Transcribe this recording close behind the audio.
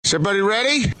Is everybody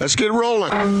ready? Let's get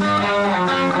rolling.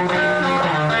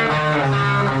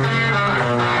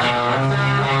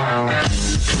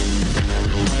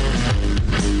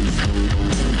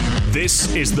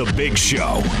 This is The Big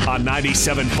Show on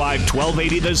 97.5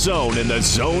 1280 The Zone and The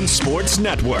Zone Sports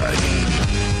Network.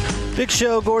 Big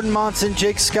Show, Gordon Monson,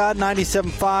 Jake Scott,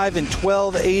 97.5 and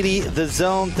 1280 The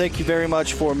Zone. Thank you very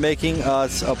much for making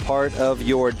us a part of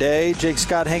your day. Jake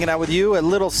Scott hanging out with you at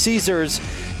Little Caesars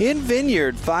in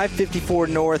Vineyard, 554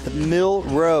 North Mill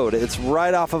Road. It's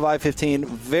right off of I-15.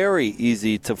 Very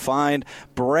easy to find.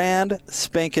 Brand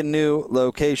spanking new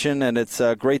location, and it's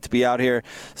great to be out here.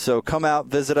 So come out,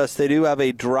 visit us. They do have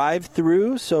a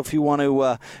drive-through, so if you want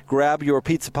to grab your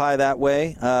pizza pie that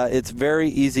way, it's very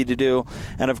easy to do.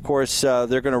 And, of course,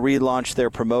 they're going to relaunch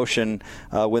their promotion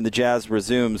when the Jazz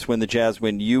resumes. When the Jazz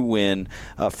win, you win.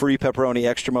 Free pepperoni,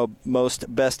 extra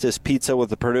most bestest pizza with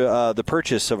the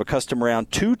purchase of a custom round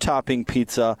 2-topping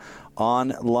pizza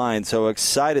online. So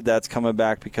excited that's coming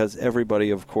back because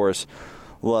everybody, of course,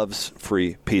 loves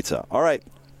free pizza. All right.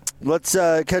 Let's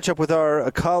catch up with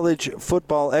our college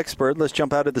football expert. Let's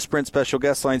jump out of the Sprint special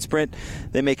guest line. Sprint,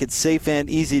 they make it safe and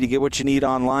easy to get what you need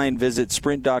online. Visit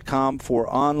sprint.com for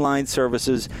online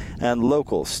services and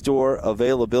local store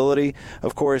availability.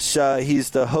 Of course, he's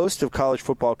the host of College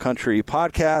Football Country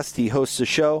podcast. He hosts a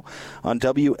show on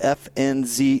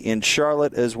WFNZ in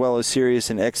Charlotte, as well as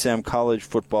Sirius and XM College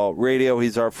Football Radio.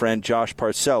 He's our friend Josh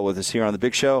Parcell with us here on The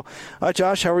Big Show.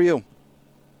 Josh, how are you?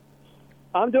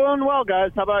 I'm doing well,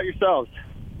 guys. How about yourselves?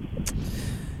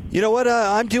 You know what?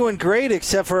 I'm doing great,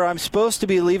 except for I'm supposed to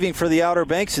be leaving for the Outer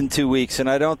Banks in 2 weeks, and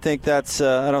I don't think that's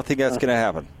going to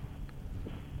happen.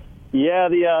 Yeah,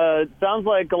 it sounds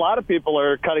like a lot of people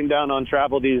are cutting down on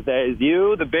travel these days.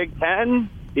 You, the Big Ten,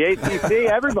 the ACC,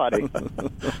 everybody.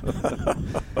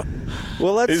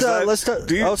 Well, let's.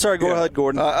 Sorry. Go ahead,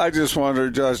 Gordon. I just wonder,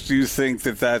 Josh, do you think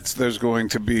that there's going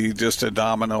to be just a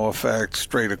domino effect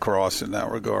straight across in that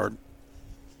regard?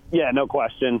 Yeah, no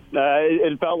question.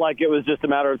 It felt like it was just a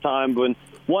matter of time. When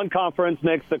one conference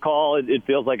makes the call, it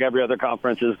feels like every other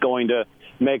conference is going to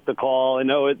make the call. I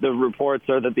know the reports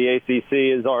are that the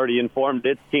ACC has already informed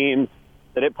its teams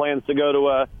that it plans to go to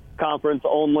a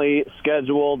conference-only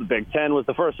schedule. The Big Ten was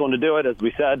the first one to do it, as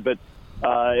we said, but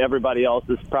everybody else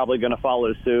is probably going to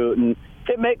follow suit. And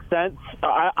it makes sense.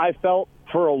 I felt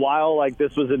for a while like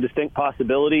this was a distinct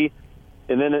possibility.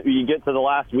 And then you get to the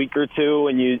last week or two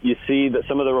and you see that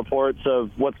some of the reports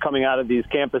of what's coming out of these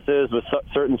campuses with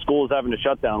certain schools having to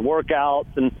shut down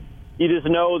workouts. And you just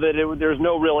know that there's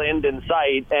no real end in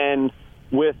sight. And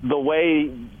with the way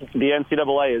the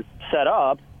NCAA is set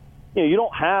up, you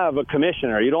don't have a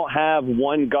commissioner. You don't have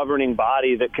one governing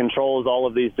body that controls all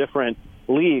of these different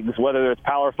leagues, whether it's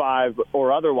Power 5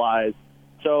 or otherwise.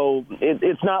 So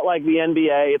it's not like the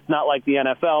NBA. It's not like the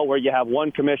NFL where you have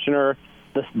one commissioner.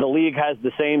 The league has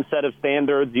the same set of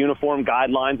standards, uniform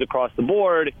guidelines across the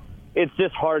board. It's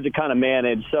just hard to kind of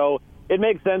manage. So it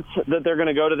makes sense that they're going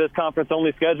to go to this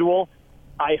conference-only schedule.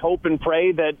 I hope and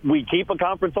pray that we keep a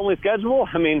conference-only schedule.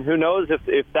 I mean, who knows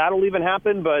if that'll even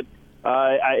happen, but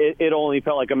it only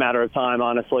felt like a matter of time,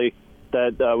 honestly,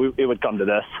 that it would come to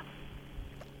this.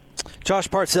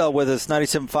 Josh Parcell with us,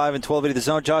 97.5 and 1280 The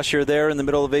Zone. Josh, you're there in the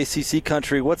middle of ACC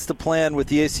country. What's the plan with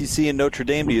the ACC and Notre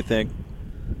Dame, do you think?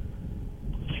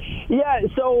 Yeah,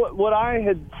 so what I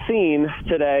had seen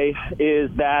today is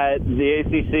that the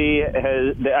ACC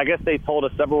has, I guess they told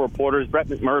us several reporters, Brett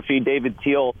McMurphy, David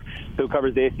Teal, who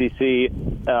covers the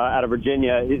ACC out of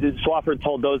Virginia, Swafford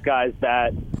told those guys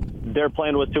that their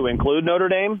plan was to include Notre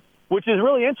Dame, which is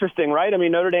really interesting, right? I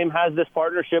mean, Notre Dame has this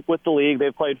partnership with the league.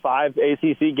 They've played 5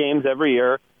 ACC games every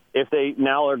year. If they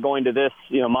now are going to this,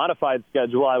 modified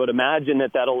schedule, I would imagine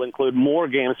that that'll include more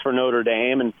games for Notre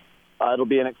Dame, and it'll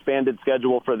be an expanded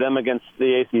schedule for them against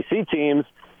the ACC teams,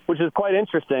 which is quite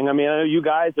interesting. I mean, I know you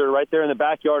guys are right there in the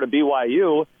backyard of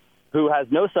BYU, who has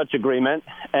no such agreement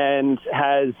and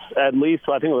has at least,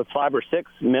 I think it was 5 or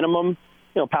 6 minimum,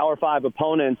 Power 5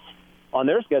 opponents on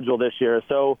their schedule this year.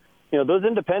 So, those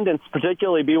independents,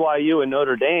 particularly BYU and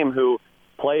Notre Dame, who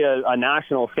play a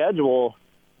national schedule,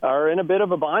 are in a bit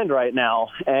of a bind right now.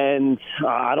 And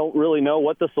I don't really know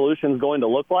what the solution is going to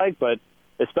look like, but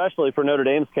especially for Notre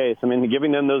Dame's case, I mean,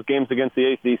 giving them those games against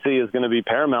the ACC is going to be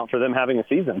paramount for them having a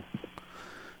season.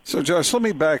 So, Josh, let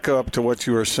me back up to what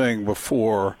you were saying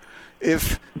before.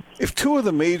 If 2 of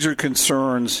the major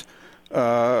concerns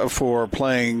for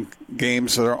playing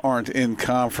games that aren't in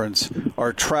conference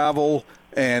are travel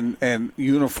and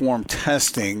uniform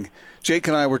testing, Jake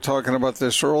and I were talking about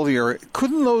this earlier.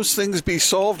 Couldn't those things be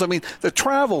solved? I mean, the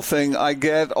travel thing I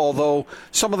get, although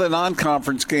some of the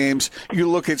non-conference games, you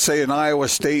look at, say, an Iowa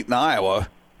State and Iowa,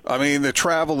 I mean, the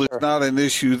travel is not an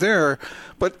issue there.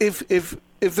 But if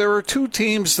there are two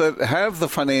teams that have the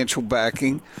financial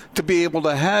backing to be able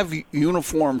to have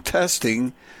uniform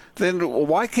testing, then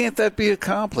why can't that be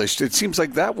accomplished? It seems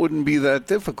like that wouldn't be that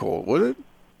difficult, would it?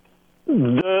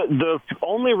 The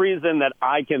only reason that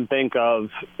I can think of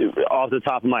off the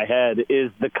top of my head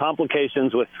is the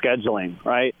complications with scheduling,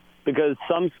 right? Because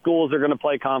some schools are going to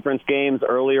play conference games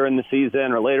earlier in the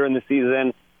season or later in the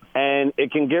season, and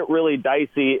it can get really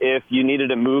dicey if you needed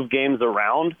to move games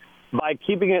around. By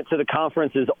keeping it to the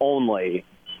conferences only,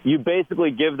 you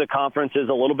basically give the conferences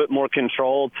a little bit more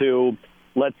control to,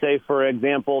 let's say, for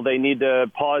example, they need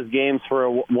to pause games for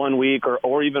 1 week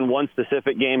or even one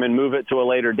specific game and move it to a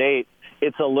later date.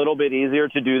 It's a little bit easier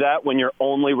to do that when you're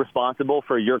only responsible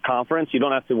for your conference. You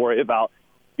don't have to worry about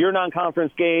your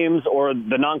non-conference games or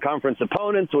the non-conference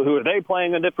opponents, who are they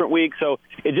playing a different week. So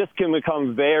it just can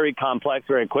become very complex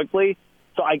very quickly.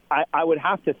 So I would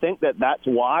have to think that that's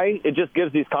why. It just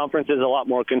gives these conferences a lot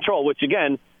more control, which,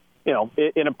 again, you know,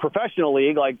 in a professional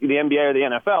league like the NBA or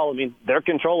the NFL, I mean, they're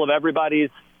control of everybody's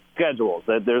schedules.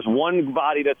 There's one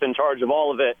body that's in charge of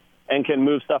all of it and can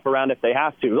move stuff around if they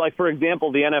have to. Like, for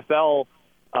example, the NFL,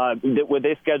 where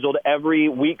they scheduled every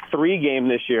Week 3 game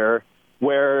this year,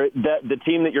 where the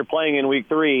team that you're playing in Week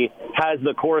 3 has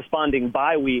the corresponding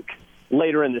bye week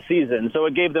later in the season. So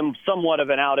it gave them somewhat of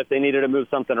an out if they needed to move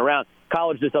something around.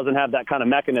 College just doesn't have that kind of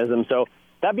mechanism. So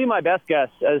that'd be my best guess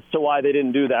as to why they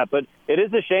didn't do that. But it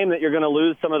is a shame that you're going to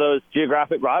lose some of those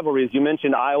geographic rivalries. You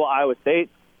mentioned Iowa, Iowa State,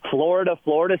 Florida,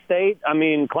 Florida State. I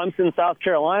mean, Clemson, South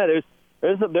Carolina.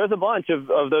 There's a bunch of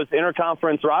those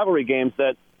interconference rivalry games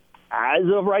that, as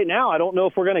of right now, I don't know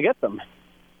if we're going to get them.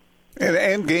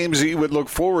 And games that you would look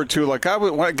forward to. Like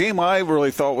a game I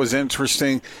really thought was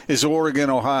interesting is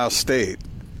Oregon-Ohio State.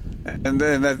 And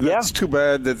then that's too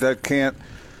bad that can't.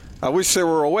 I wish they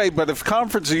were away. But if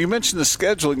conference, you mentioned the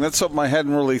scheduling, that's something I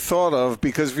hadn't really thought of.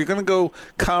 Because if you're going to go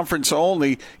conference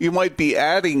only, you might be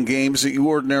adding games that you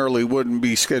ordinarily wouldn't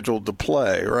be scheduled to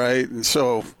play, right? And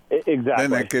so exactly.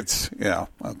 Then that gets,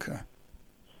 okay.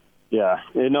 Yeah,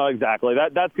 no, exactly.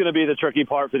 That's going to be the tricky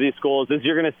part for these schools is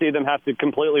you're going to see them have to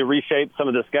completely reshape some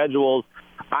of the schedules.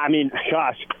 I mean,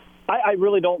 gosh, I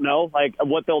really don't know like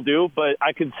what they'll do, but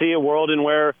I could see a world in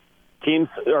where teams,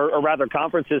 or rather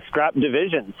conferences, scrap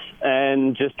divisions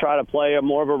and just try to play a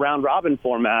more of a round-robin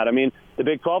format. I mean, the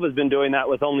Big 12 has been doing that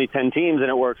with only 10 teams, and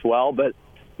it works well, but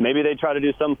maybe they try to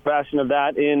do some fashion of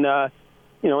that in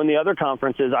the other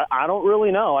conferences. I don't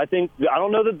really know. I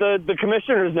don't know that the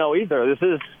commissioners know either. This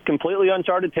is completely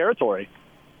uncharted territory.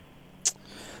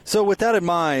 So with that in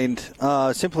mind,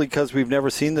 simply because we've never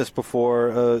seen this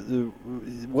before,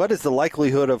 what is the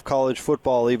likelihood of college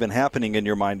football even happening in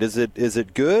your mind? Is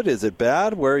it good? Is it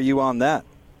bad? Where are you on that?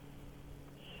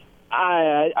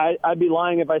 I'd be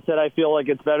lying if I said I feel like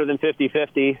it's better than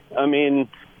 50-50. I mean,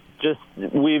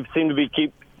 we seem to be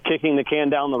keep kicking the can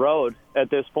down the road at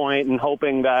this point and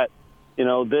hoping that,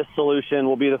 this solution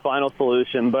will be the final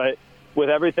solution. But with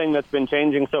everything that's been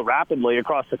changing so rapidly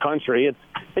across the country,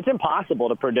 it's impossible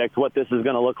to predict what this is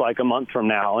going to look like a month from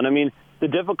now. And I mean, the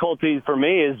difficulty for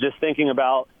me is just thinking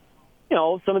about,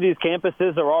 some of these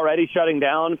campuses are already shutting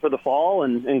down for the fall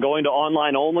and going to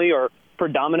online only or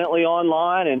predominantly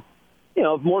online. And,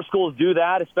 if more schools do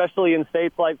that, especially in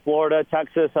states like Florida,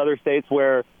 Texas, other states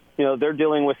where, they're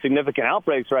dealing with significant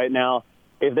outbreaks right now,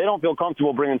 if they don't feel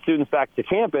comfortable bringing students back to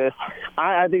campus,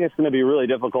 I think it's going to be really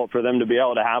difficult for them to be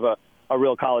able to have a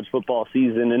real college football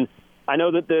season. And I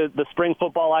know that the spring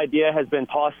football idea has been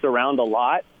tossed around a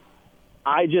lot.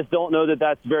 I just don't know that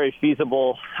that's very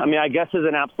feasible. I mean, I guess as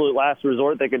an absolute last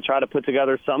resort, they could try to put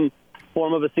together some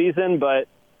form of a season, but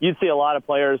you'd see a lot of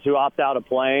players who opt out of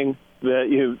playing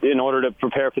in order to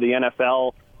prepare for the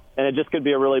NFL, and it just could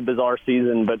be a really bizarre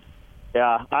season. But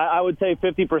yeah, I would say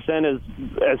 50% is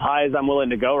as high as I'm willing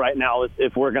to go right now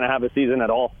if we're going to have a season at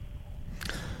all.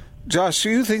 Josh, do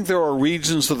you think there are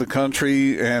regions of the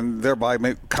country, and thereby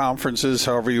conferences,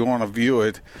 however you want to view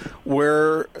it,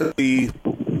 where the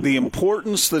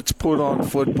importance that's put on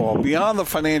football, beyond the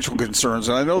financial concerns,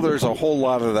 and I know there's a whole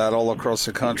lot of that all across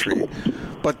the country,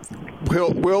 but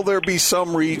will there be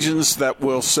some regions that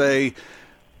will say,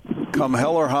 come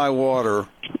hell or high water,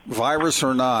 virus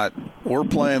or not, we're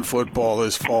playing football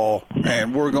this fall,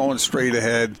 and we're going straight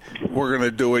ahead. We're going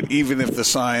to do it, even if the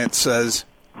science says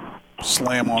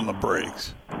slam on the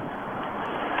brakes?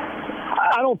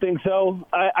 I don't think so.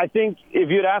 I think if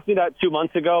you'd asked me that 2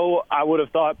 months ago, I would have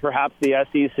thought perhaps the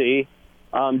SEC,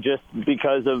 just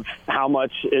because of how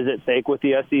much is at stake with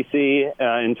the SEC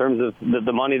in terms of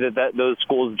the money that those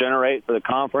schools generate for the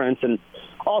conference, and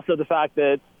also the fact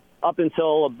that up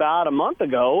until about a month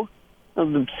ago,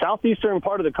 the southeastern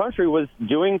part of the country was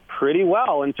doing pretty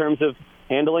well in terms of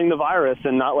handling the virus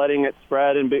and not letting it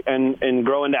spread and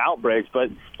grow into outbreaks. But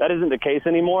that isn't the case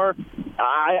anymore.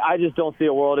 I just don't see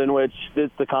a world in which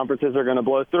the conferences are going to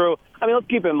blow through. I mean, let's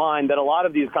keep in mind that a lot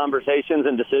of these conversations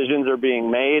and decisions are being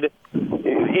made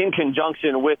in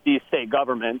conjunction with these state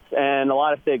governments. And a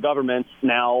lot of state governments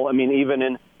now, I mean, even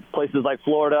in places like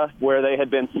Florida, where they had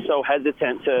been so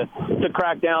hesitant to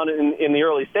crack down in the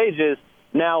early stages,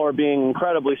 now are being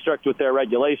incredibly strict with their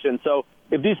regulations. So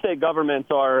if these state governments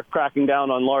are cracking down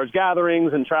on large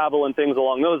gatherings and travel and things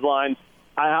along those lines,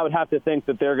 I would have to think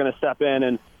that they're going to step in.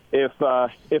 And if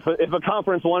a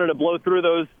conference wanted to blow through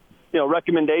those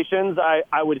recommendations,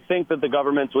 I would think that the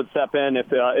governments would step in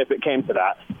if it came to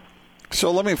that.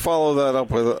 So let me follow that up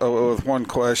with one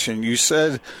question. You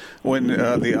said when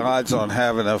the odds on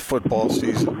having a football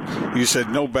season, you said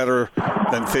no better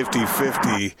than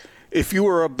 50-50. If you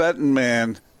were a betting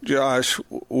man, Josh,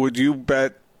 would you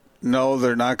bet no,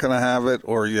 they're not going to have it,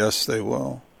 or yes, they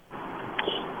will?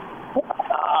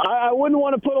 I wouldn't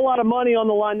want to put a lot of money on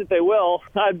the line that they will.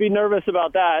 I'd be nervous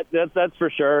about that. That's for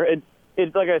sure.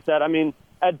 It's like I said. I mean,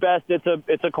 at best,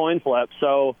 it's a coin flip.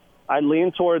 So I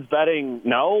lean towards betting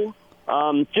no.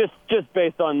 Just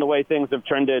based on the way things have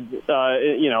trended,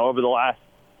 over the last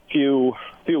few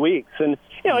weeks, and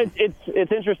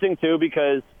it's interesting too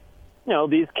because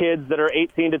these kids that are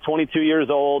 18 to 22 years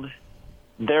old,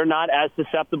 they're not as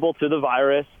susceptible to the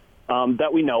virus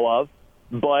that we know of,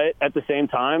 but at the same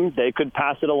time, they could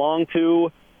pass it along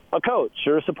to a coach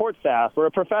or a support staff or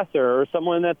a professor or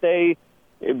someone that they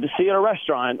see at a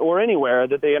restaurant or anywhere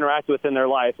that they interact with in their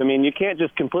life. I mean, you can't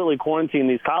just completely quarantine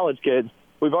these college kids.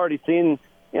 We've already seen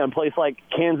a place like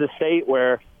Kansas State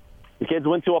where the kids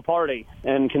went to a party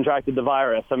and contracted the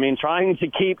virus. I mean, trying to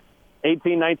keep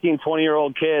 18, 19,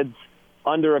 20-year-old kids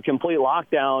under a complete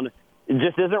lockdown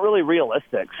just isn't really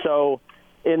realistic. So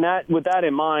with that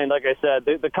in mind, like I said,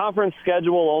 the conference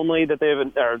schedule only that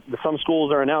some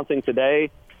schools are announcing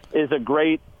today is a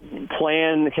great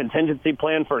contingency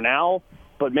plan for now.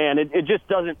 But, man, it just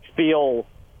doesn't feel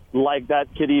like that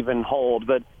could even hold.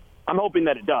 But I'm hoping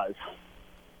that it does.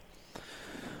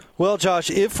 Well, Josh,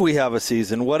 if we have a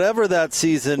season, whatever that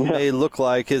season may look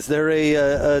like, is there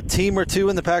a team or two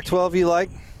in the Pac-12 you like?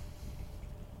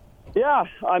 Yeah,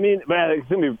 I mean, man, it's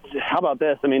gonna be. How about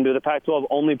this? I mean, do the Pac-12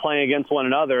 only playing against one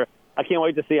another? I can't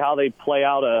wait to see how they play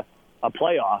out a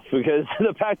playoff because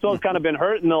the Pac-12's kind of been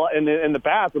hurt in the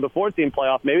past with the 14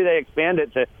 playoff. Maybe they expand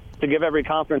it to give every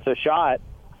conference a shot.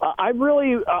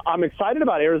 I'm excited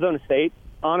about Arizona State.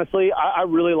 Honestly, I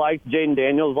really liked Jaden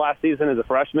Daniels last season as a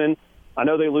freshman. I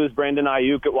know they lose Brandon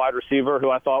Ayuk at wide receiver, who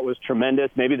I thought was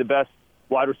tremendous, maybe the best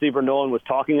wide receiver no one was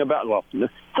talking about. Well,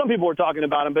 some people were talking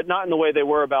about him, but not in the way they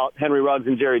were about Henry Ruggs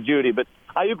and Jerry Jeudy. But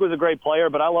Ayuk was a great player,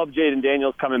 but I love Jaden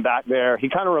Daniels coming back there. He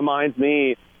kind of reminds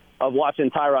me of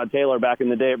watching Tyrod Taylor back in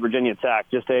the day at Virginia Tech,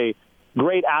 just a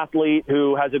great athlete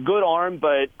who has a good arm,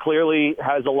 but clearly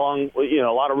has a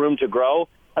lot of room to grow.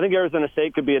 I think Arizona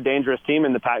State could be a dangerous team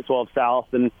in the Pac-12 South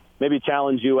and maybe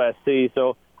challenge USC.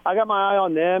 So I got my eye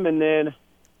on them, and then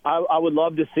I would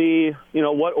love to see,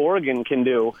 what Oregon can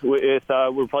do with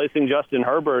replacing Justin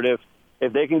Herbert.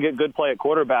 If they can get good play at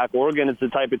quarterback, Oregon is the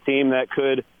type of team that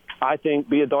could, I think,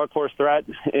 be a dark horse threat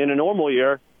in a normal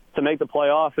year to make the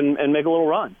playoff and make a little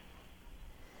run.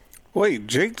 Wait,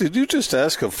 Jake, did you just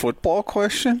ask a football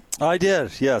question? I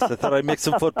did, yes. I thought I'd mix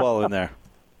some football in there.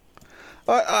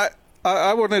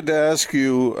 I wanted to ask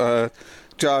you,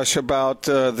 Josh, about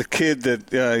the kid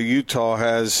that Utah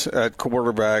has at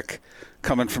quarterback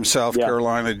coming from South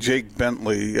Carolina, Jake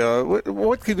Bentley.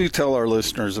 What can you tell our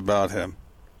listeners about him?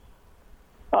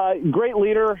 Great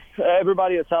leader.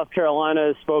 Everybody at South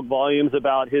Carolina spoke volumes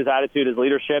about his attitude, his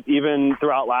leadership, even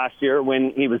throughout last year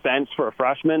when he was benched for a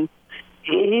freshman.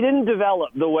 He didn't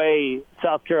develop the way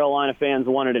South Carolina fans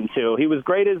wanted him to. He was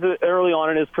great early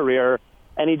on in his career,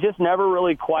 and he just never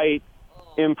really quite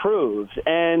improved.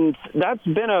 And that's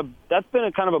been a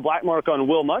kind of a black mark on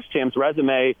Will Muschamp's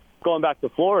resume going back to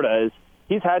Florida. Is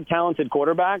he's had talented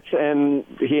quarterbacks, and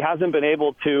he hasn't been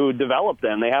able to develop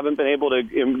them. They haven't been able to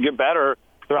get better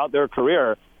throughout their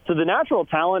career. So the natural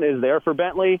talent is there for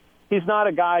Bentley. He's not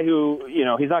a guy who,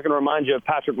 he's not going to remind you of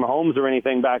Patrick Mahomes or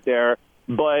anything back there.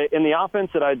 But in the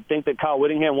offense that I think that Kyle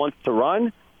Whittingham wants to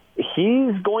run,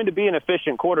 he's going to be an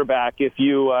efficient quarterback if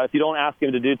you don't ask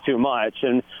him to do too much.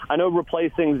 And I know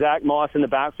replacing Zach Moss in the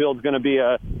backfield is going to be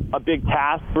a big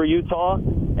task for Utah.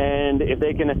 And if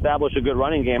they can establish a good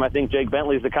running game, I think Jake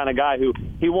Bentley is the kind of guy who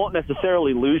he won't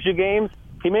necessarily lose you games.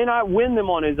 He may not win them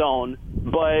on his own,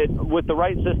 but with the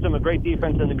right system, a great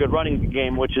defense, and a good running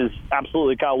game, which is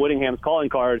absolutely Kyle Whittingham's calling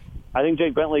card, I think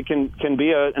Jake Bentley can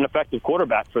be an effective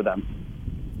quarterback for them.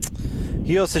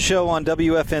 He hosts a show on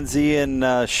WFNZ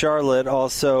in Charlotte,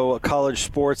 also college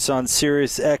sports on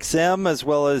Sirius XM, as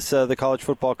well as the College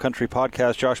Football Country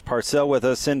podcast. Josh Parcell with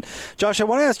us. And, Josh, I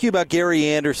want to ask you about Gary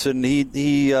Anderson. He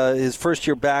his first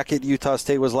year back at Utah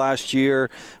State was last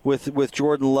year with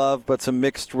Jordan Love, but some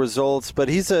mixed results. But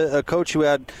he's a coach who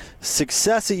had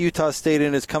success at Utah State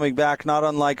and is coming back, not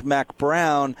unlike Mac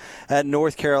Brown at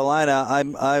North Carolina.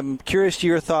 I'm curious to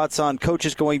your thoughts on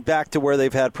coaches going back to where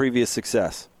they've had previous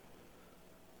success.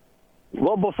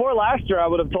 Well, before last year, I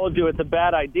would have told you it's a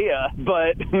bad idea,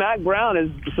 but Mac Brown has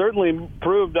certainly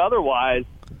proved otherwise.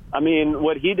 I mean,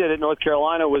 what he did at North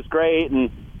Carolina was great,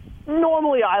 and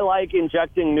normally I like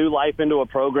injecting new life into a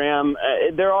program.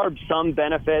 There are some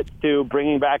benefits to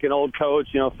bringing back an old coach.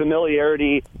 You know,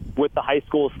 familiarity with the high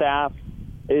school staff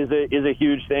is a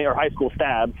huge thing, or high school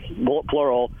staffs,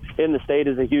 plural, in the state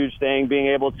is a huge thing. Being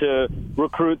able to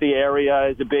recruit the area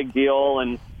is a big deal.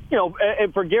 And, you know,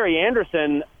 and for Gary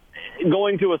Anderson,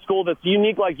 going to a school that's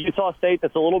unique like Utah State,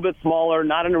 that's a little bit smaller,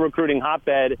 not in a recruiting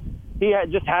hotbed, he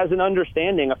just has an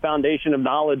understanding, a foundation of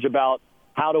knowledge about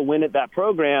how to win at that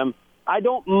program. I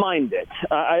don't mind it.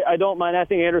 I don't mind. I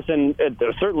think Anderson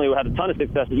certainly had a ton of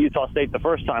success at Utah State the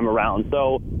first time around.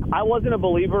 So I wasn't a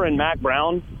believer in Mac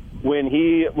Brown when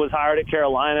he was hired at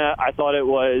Carolina. I thought it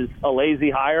was a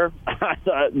lazy hire. I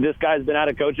thought this guy's been out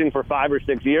of coaching for 5 or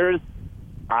 6 years.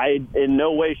 I, in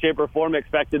no way, shape, or form,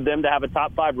 expected them to have a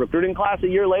top 5 recruiting class a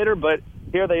year later, but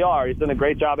here they are. He's done a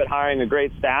great job at hiring a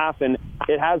great staff, and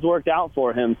it has worked out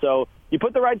for him. So you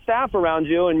put the right staff around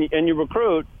you and you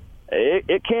recruit,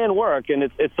 it can work, and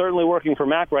it's certainly working for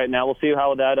Mac right now. We'll see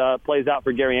how that plays out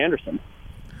for Gary Anderson.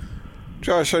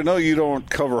 Josh, I know you don't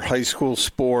cover high school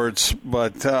sports,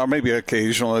 but maybe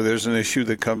occasionally there's an issue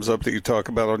that comes up that you talk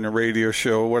about on your radio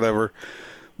show or whatever.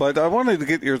 But I wanted to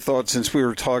get your thoughts, since we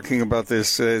were talking about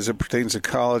this as it pertains to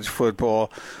college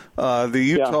football. The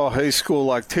Utah High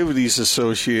School Activities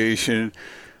Association,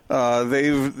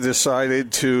 they've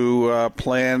decided to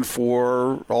plan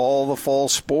for all the fall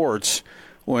sports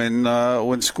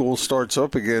when school starts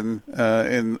up again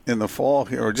in the fall,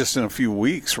 or just in a few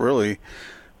weeks, really.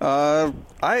 I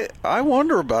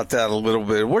wonder about that a little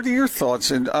bit. What are your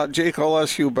thoughts? And Jake, I'll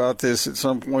ask you about this at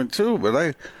some point too.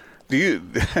 But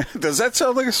does that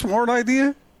sound like a smart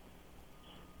idea?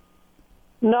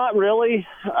 Not really.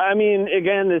 I mean,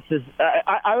 again, this is.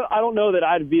 I don't know that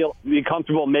I'd be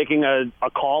comfortable making a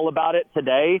call about it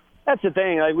today. That's the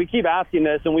thing. Like, we keep asking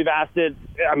this, and we've asked it.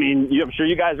 I mean, I'm sure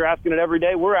you guys are asking it every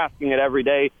day. We're asking it every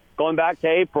day. Going back to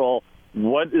April,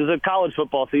 what is a college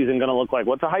football season going to look like?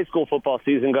 What's a high school football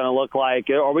season going to look like?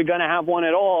 Are we going to have one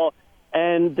at all?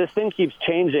 And this thing keeps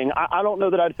changing. I don't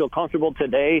know that I'd feel comfortable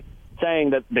today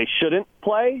saying that they shouldn't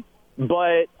play,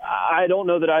 but I don't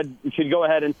know that I should go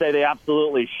ahead and say they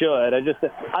absolutely should.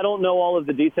 I don't know all of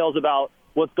the details about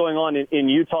what's going on in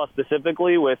Utah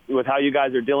specifically with how you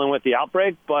guys are dealing with the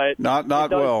outbreak, but not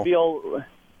well.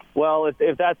 Well,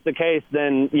 if that's the case,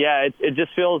 then yeah, it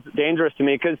just feels dangerous to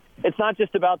me, because it's not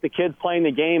just about the kids playing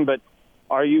the game, but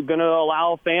are you going to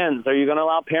allow fans? Are you going to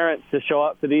allow parents to show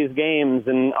up for these games?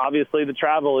 And obviously the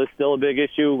travel is still a big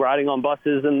issue, riding on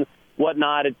buses and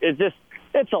whatnot.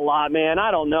 It's a lot, man.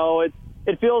 I don't know.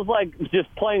 It feels like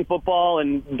just playing football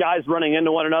and guys running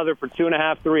into one another for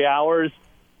 2.5, 3 hours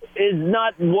is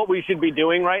not what we should be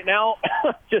doing right now.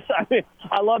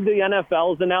 I love the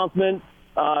NFL's announcement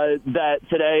that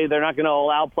today they're not going to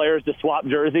allow players to swap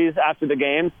jerseys after the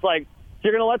games. Like,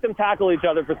 you're going to let them tackle each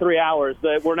other for 3 hours,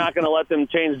 but we're not going to let them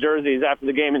change jerseys after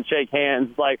the game and shake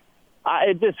hands. Like,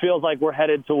 it just feels like we're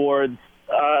headed towards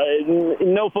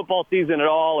no football season at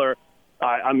all, or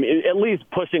I'm at least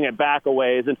pushing it back a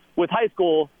ways. And with high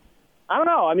school, I don't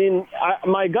know. I mean,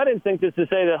 my gut instinct is to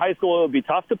say that high school, it would be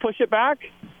tough to push it back.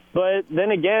 But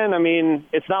then again, I mean,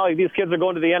 it's not like these kids are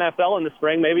going to the NFL in the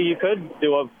spring. Maybe you could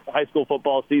do a high school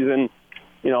football season,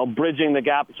 bridging the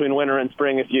gap between winter and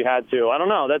spring if you had to. I don't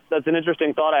know. That's an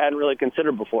interesting thought I hadn't really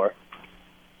considered before.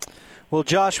 Well,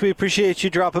 Josh, we appreciate you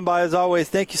dropping by as always.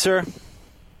 Thank you, sir.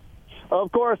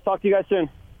 Of course. Talk to you guys soon.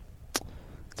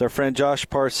 It's our friend Josh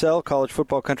Parcell, College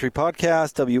Football Country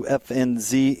Podcast,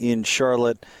 WFNZ in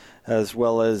Charlotte, as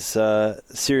well as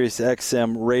Sirius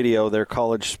XM Radio, their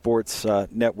college sports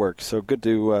network. So good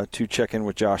to check in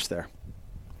with Josh there.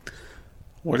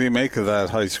 What do you make of that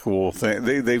high school thing?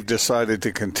 They've decided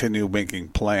to continue making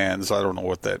plans. I don't know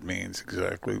what that means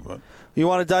exactly, but you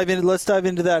want to dive in? Let's dive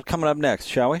into that coming up next,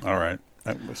 shall we? All right.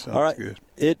 That sounds All right. good.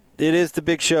 It is the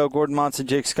big show. Gordon Monson,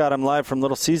 Jake Scott. I'm live from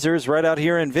Little Caesars right out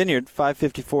here in Vineyard,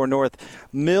 554 North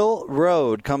Mill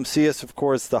Road. Come see us. Of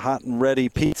course, the hot and ready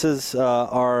pizzas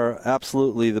are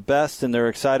absolutely the best, and they're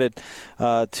excited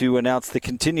to announce the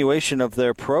continuation of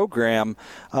their program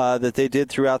that they did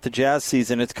throughout the Jazz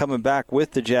season. It's coming back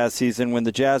with the Jazz season. When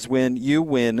the Jazz win, you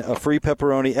win a free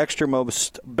pepperoni extra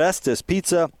most bestest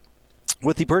pizza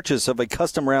with the purchase of a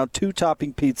custom round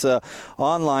 2-topping pizza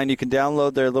online. You can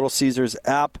download their Little Caesars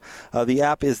app. The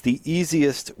app is the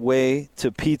easiest way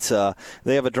to pizza.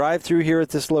 They have a drive-thru here at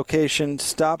this location.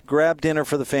 Stop, grab dinner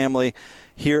for the family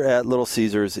here at Little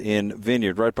Caesars in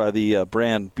Vineyard, right by the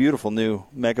brand beautiful new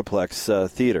Megaplex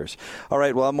theaters. All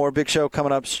right, well, more big show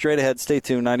coming up straight ahead. Stay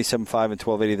tuned, 97.5 and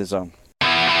 1280 The Zone.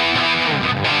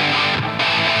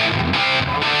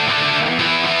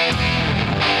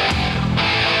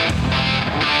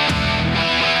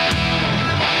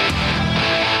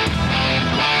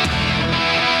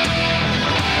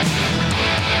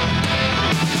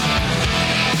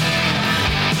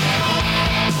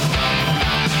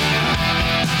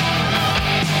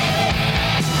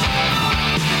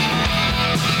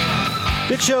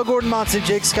 Big show, Gordon Monson,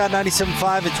 Jake Scott,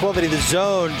 97.5 and 1280 The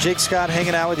Zone. Jake Scott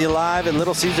hanging out with you live at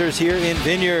Little Caesars here in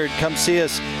Vineyard. Come see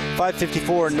us,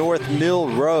 554 North Mill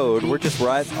Road. We're just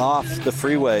right off the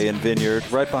freeway in Vineyard,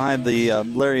 right behind the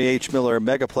Larry H. Miller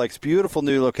Megaplex. Beautiful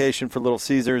new location for Little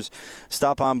Caesars.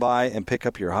 Stop on by and pick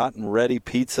up your hot and ready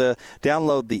pizza.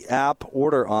 Download the app,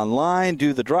 order online,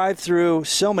 do the drive-thru.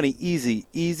 So many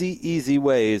easy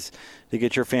ways to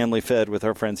get your family fed with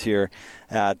our friends here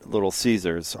at Little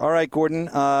Caesars. All right, Gordon,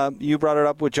 you brought it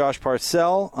up with Josh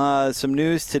Parcell. Some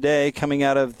news today coming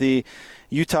out of the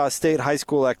Utah State High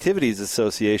School Activities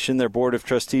Association. Their Board of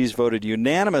Trustees voted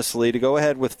unanimously to go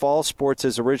ahead with fall sports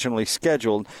as originally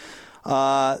scheduled.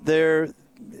 That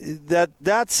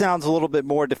sounds a little bit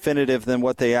more definitive than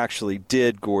what they actually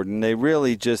did, Gordon. They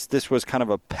really this was kind of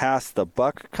a pass the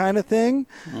buck kind of thing,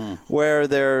 where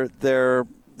they're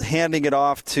handing it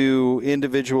off to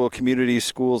individual communities,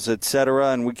 schools, etc.,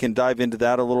 and we can dive into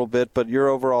that a little bit. But your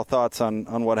overall thoughts on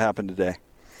what happened today?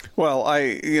 Well,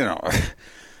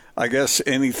 I guess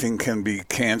anything can be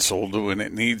canceled when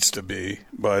it needs to be,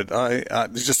 but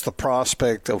just the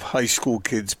prospect of high school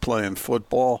kids playing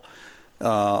football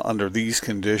under these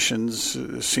conditions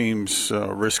seems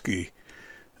risky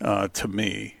to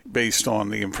me, based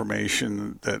on the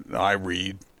information that I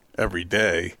read every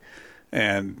day.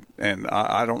 And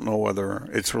I don't know whether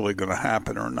it's really going to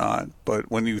happen or not. But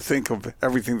when you think of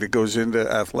everything that goes into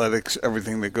athletics,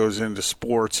 everything that goes into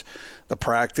sports, the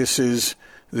practices,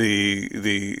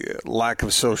 the lack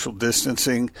of social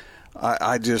distancing,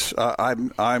 I'm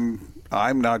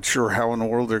not sure how in the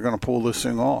world they're going to pull this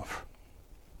thing off.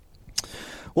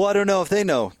 Well, I don't know if they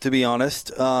know, to be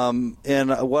honest. And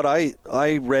what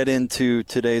I read into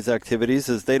today's activities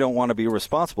is they don't want to be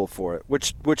responsible for it,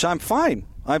 which I'm fine.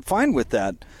 I'm fine with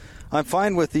that. I'm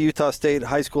fine with the Utah State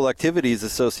High School Activities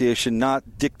Association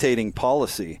not dictating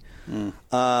policy. And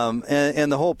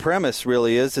the whole premise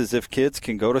really is if kids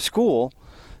can go to school,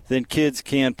 then kids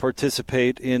can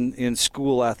participate in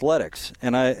school athletics.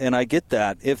 And I get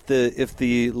that. If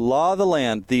the law of the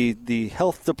land, the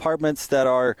health departments that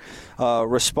are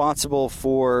responsible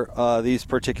for these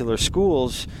particular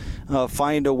schools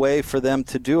find a way for them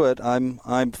to do it,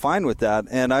 I'm fine with that.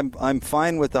 And I'm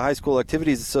fine with the High School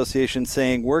Activities Association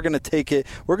saying we're going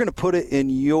to put it in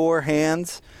your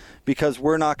hands because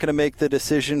we're not going to make the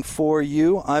decision for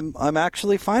you. I'm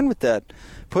actually fine with that.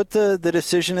 Put the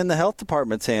decision in the health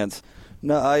department's hands.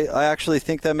 No, I actually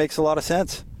think that makes a lot of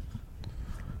sense.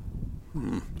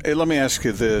 Hey, let me ask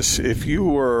you this. If you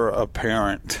were a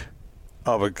parent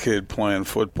of a kid playing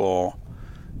football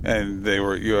and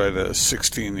you had a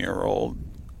 16-year-old,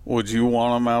 would you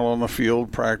want them out on the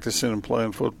field practicing and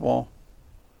playing football?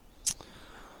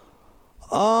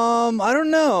 I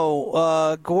don't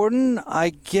know, Gordon. I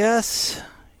guess,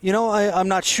 I'm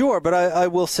not sure, but I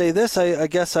will say this. I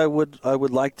guess I would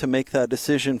like to make that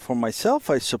decision for myself,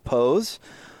 I suppose.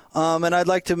 And I'd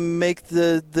like to make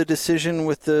the decision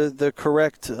with the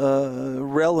correct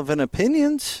relevant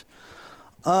opinions.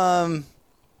 What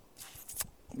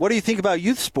do you think about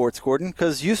youth sports, Gordon?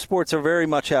 Because youth sports are very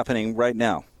much happening right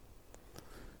now.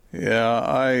 Yeah,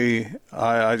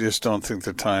 I just don't think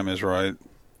the time is right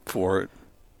for it.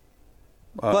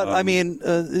 But, I mean,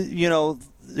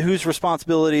 whose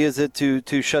responsibility is it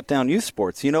to shut down youth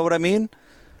sports? You know what I mean?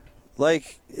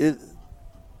 Like,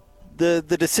 the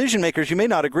decision makers, you may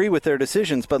not agree with their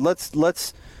decisions, but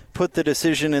let's put the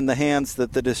decision in the hands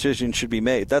that the decision should be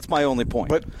made. That's my only point.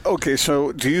 But, okay,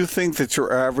 so do you think that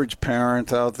your average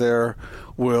parent out there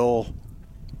will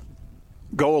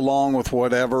go along with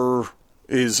whatever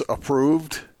is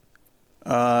approved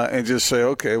and just say,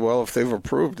 okay, well, if they've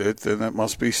approved it, then it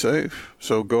must be safe.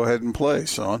 So go ahead and play,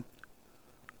 son.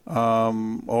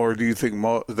 Or do you think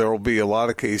there will be a lot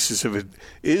of cases, if it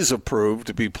is approved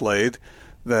to be played,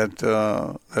 that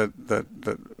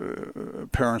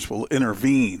parents will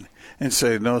intervene and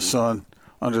say, no, son,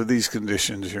 under these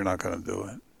conditions, you're not going to do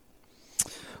it?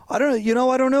 I don't know.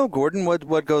 I don't know, Gordon,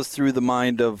 what goes through the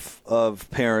mind of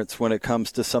parents when it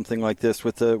comes to something like this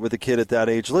with a kid at that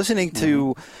age. Listening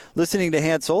to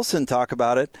Hans Olsen talk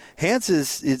about it, Hans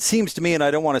it seems to me, and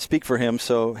I don't want to speak for him,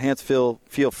 so Hans, feel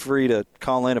free to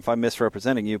call in if I'm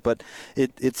misrepresenting you, but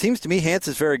it seems to me Hans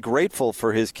is very grateful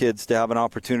for his kids to have an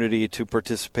opportunity to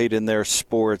participate in their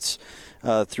sports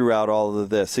throughout all of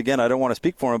this. Again, I don't want to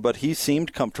speak for him, but he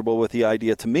seemed comfortable with the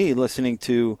idea to me listening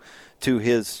to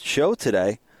his show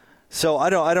today. So I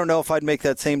don't know if I'd make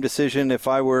that same decision if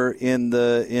I were in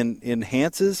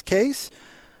Hans's case,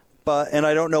 and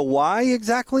I don't know why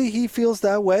exactly he feels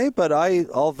that way, but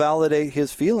I'll validate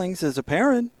his feelings as a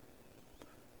parent.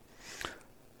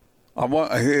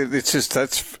 It's just,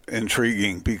 that's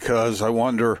intriguing, because I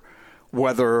wonder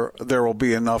whether there will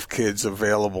be enough kids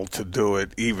available to do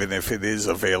it, even if it is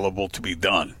available to be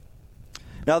done.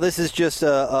 Now, this is just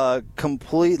a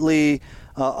completely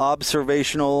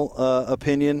observational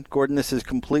opinion, Gordon. This is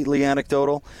completely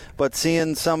anecdotal, but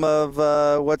seeing some of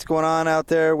what's going on out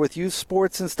there with youth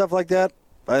sports and stuff like that,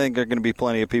 I think there are going to be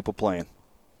plenty of people playing.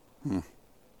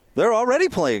 They're already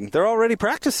playing. They're already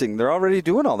practicing. They're already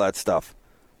doing all that stuff.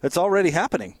 It's already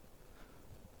happening.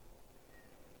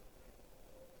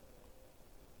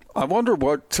 I wonder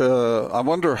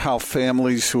how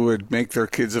families who would make their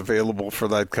kids available for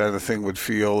that kind of thing would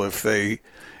feel if the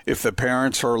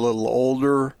parents are a little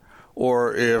older,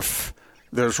 or if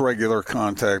there's regular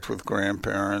contact with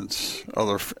grandparents,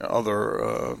 other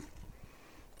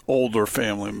older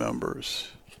family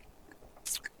members.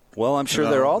 Well, I'm sure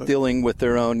they're all dealing with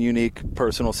their own unique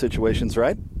personal situations,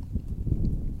 right?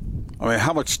 I mean,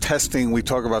 how much testing, we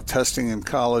talk about testing in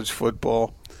college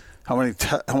football, how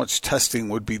much testing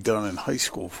would be done in high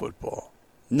school football?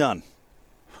 None.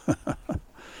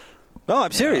 No,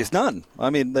 I'm serious. None. I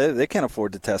mean, they can't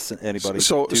afford to test anybody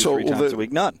 2-3 times a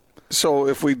week. None. So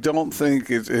if we don't think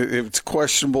it's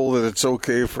questionable that it's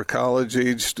okay for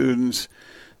college-age students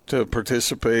to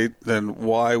participate, then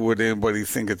why would anybody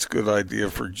think it's a good idea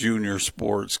for junior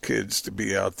sports kids to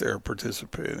be out there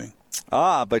participating?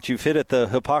 But you've hit at the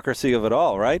hypocrisy of it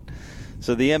all, right?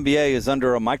 So the NBA is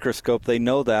under a microscope. They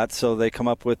know that, so they come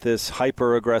up with this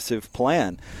hyper-aggressive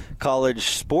plan. College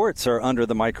sports are under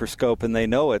the microscope, and they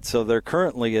know it, so they're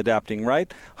currently adapting,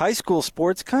 right? High school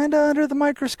sports kind of under the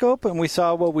microscope, and we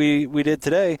saw what we did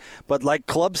today. But like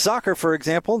club soccer, for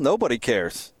example, nobody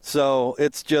cares. So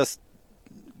it's just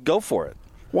go for it.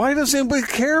 Why does anybody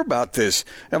care about this?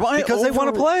 Because they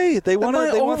want to play. They want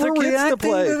their kids to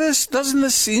play. To this? Doesn't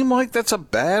this seem like that's a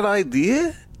bad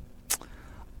idea?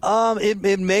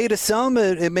 It may to some,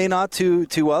 it may not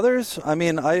to others. I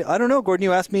mean, I don't know, Gordon.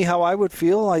 You asked me how I would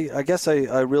feel. I guess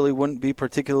I really wouldn't be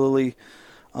particularly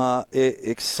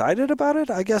excited about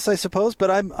it, I suppose. But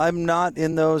I'm not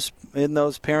in those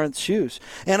parents' shoes,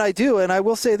 and I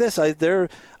will say this: I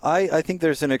think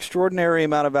there's an extraordinary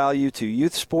amount of value to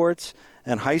youth sports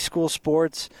and high school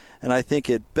sports, and I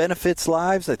think it benefits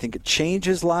lives. I think it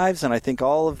changes lives, and I think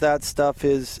all of that stuff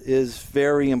is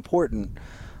very important.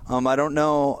 I don't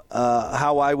know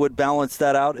how I would balance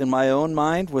that out in my own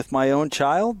mind with my own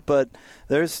child, but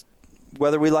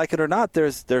whether we like it or not,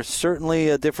 there's certainly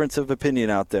a difference of opinion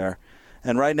out there.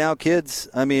 And right now, kids,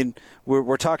 I mean,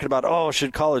 we're talking about,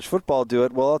 should college football do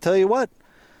it? Well, I'll tell you what,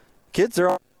 kids are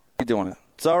already doing it.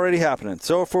 It's already happening.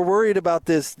 So if we're worried about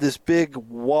this big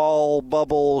wall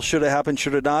bubble, should it happen,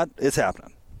 should it not, it's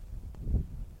happening.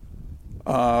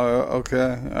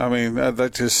 Okay. I mean,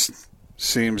 that just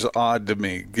seems odd to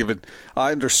me. Given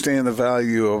I understand the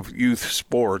value of youth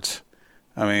sports.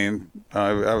 I mean,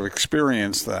 I've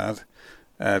experienced that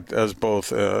as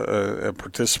both a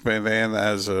participant and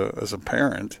as a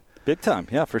parent. Big time,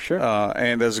 yeah, for sure.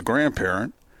 And as a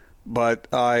grandparent. But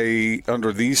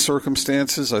under these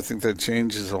circumstances, I think that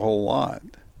changes a whole lot.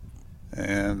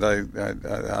 And I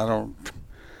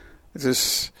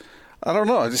don't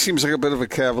know. It just seems like a bit of a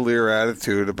cavalier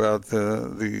attitude about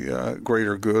the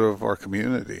greater good of our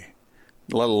community,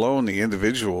 let alone the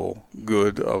individual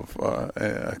good of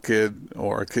a kid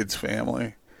or a kid's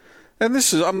family. And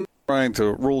I'm not trying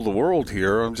to rule the world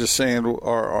here. I'm just saying,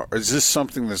 is this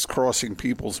something that's crossing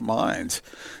people's minds?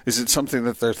 Is it something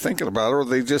that they're thinking about, or are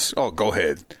they just, go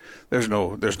ahead. There's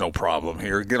no problem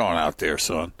here. Get on out there,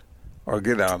 son. Or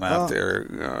get on out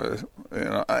there.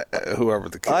 whoever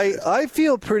the kid is. I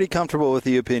feel pretty comfortable with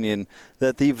the opinion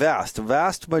that the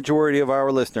vast majority of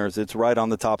our listeners, it's right on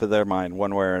the top of their mind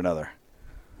one way or another.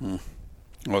 Well,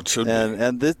 it should be.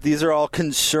 And these are all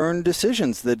concerned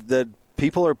decisions that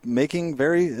people are making,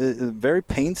 very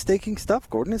painstaking stuff.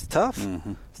 Gordon, it's tough.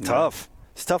 Mm-hmm. It's tough.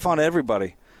 It's tough on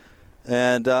everybody.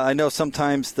 And I know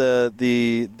sometimes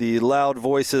the loud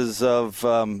voices of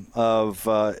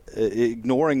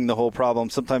ignoring the whole problem,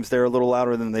 sometimes they're a little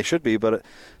louder than they should be. But I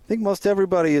think most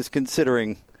everybody is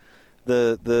considering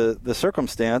the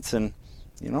circumstance, and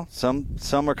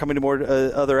some are coming to more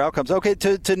other outcomes. Okay,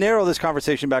 to narrow this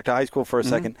conversation back to high school for a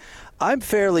second, I'm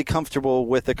fairly comfortable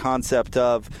with the concept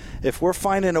of if we're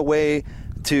finding a way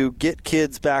to get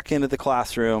kids back into the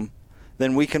classroom,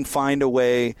 then we can find a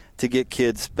way to get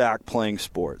kids back playing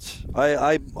sports.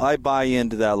 I buy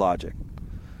into that logic.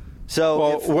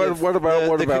 So, what about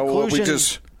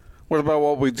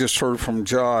what we just heard from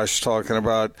Josh talking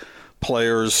about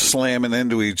players slamming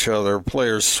into each other,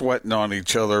 players sweating on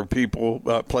each other,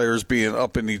 players being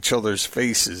up in each other's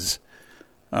faces?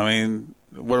 I mean,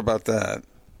 what about that?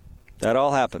 That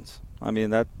all happens. I mean,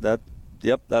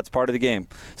 that's part of the game.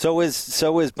 So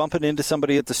is bumping into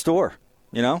somebody at the store,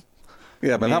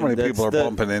 Yeah, but how many people are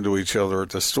bumping into each other at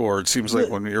the store? It seems like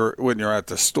when you're at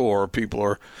the store, people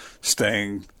are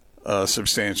staying a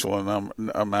substantial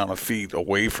amount of feet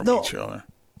away from each other.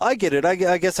 I get it.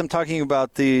 I guess I'm talking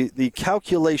about the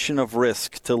calculation of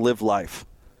risk to live life.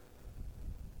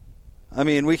 I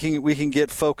mean, we can get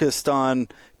focused on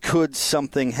could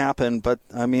something happen, but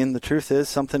I mean, the truth is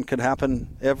something could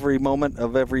happen every moment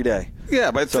of every day. Yeah,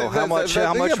 but so how much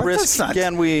risk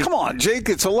can we? Come on, Jake.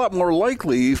 It's a lot more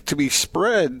likely to be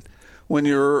spread when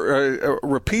you're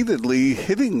repeatedly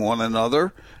hitting one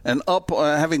another and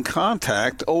having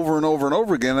contact over and over and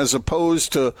over again, as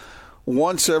opposed to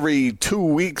once every 2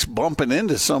 weeks bumping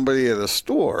into somebody at a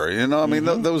store. I mean,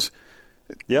 those.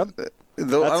 Yep.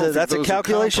 That's a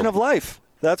calculation of life.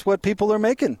 That's what people are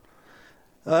making.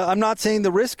 I'm not saying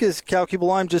the risk is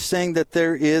calculable. I'm just saying that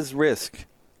there is risk,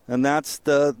 and that's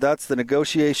the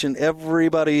negotiation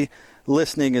everybody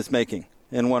listening is making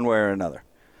in one way or another.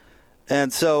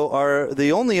 And so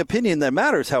the only opinion that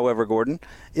matters, however, Gordon,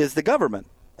 is the government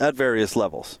at various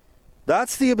levels.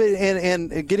 That's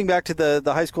and getting back to the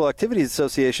High School Activities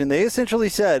Association, they essentially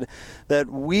said that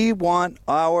we want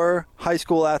our high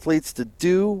school athletes to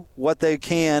do what they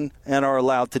can and are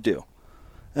allowed to do.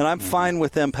 And I'm fine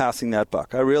with them passing that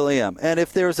buck. I really am. And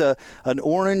if there's an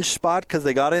orange spot, because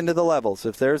they got into the levels,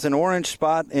 if there's an orange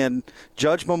spot and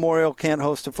Judge Memorial can't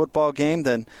host a football game,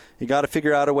 then you got to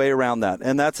figure out a way around that.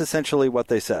 And that's essentially what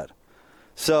they said.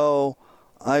 So,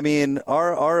 I mean,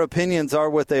 our opinions are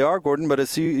what they are, Gordon, but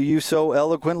as you so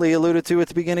eloquently alluded to at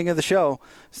the beginning of the show,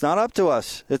 it's not up to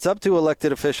us. It's up to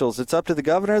elected officials. It's up to the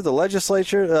governor, the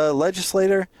legislators,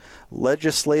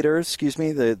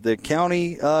 the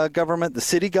county government, the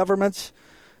city governments,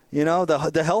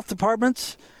 the health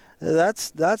departments.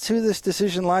 That's who this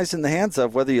decision lies in the hands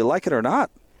of, whether you like it or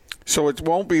not. So it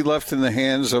won't be left in the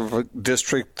hands of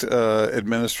district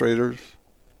administrators?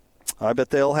 I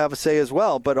bet they'll have a say as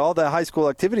well, but all the High School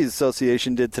Activities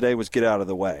Association did today was get out of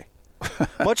the way.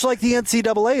 Much like the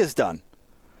NCAA has done.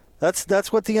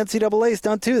 That's what the NCAA has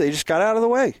done too. They just got out of the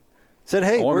way. Said,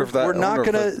 hey, we're not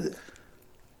going to...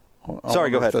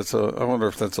 Sorry, go ahead. I wonder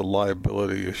if that's a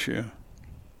liability issue.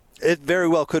 It very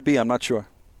well could be. I'm not sure.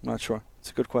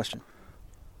 It's a good question.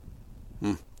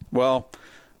 Well,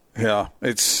 yeah,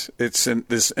 it's in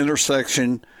this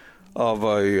intersection of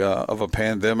a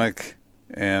pandemic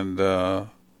and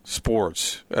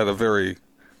sports at a very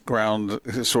ground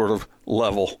sort of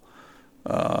level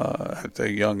at a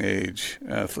young age,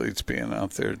 athletes being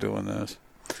out there doing this.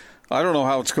 I don't know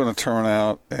how it's going to turn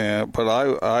out, but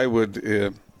I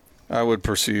would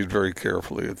proceed very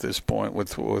carefully at this point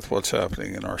with what's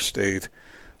happening in our state,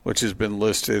 which has been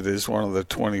listed as one of the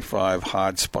 25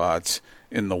 hot spots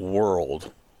in the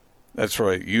world. That's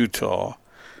right, Utah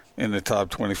in the top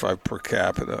 25 per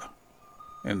capita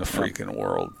in the freaking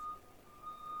world.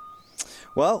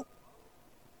 Well,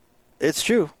 it's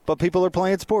true, but people are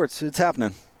playing sports. It's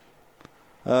happening.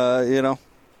 I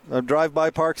drive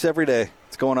by parks every day.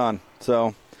 It's going on.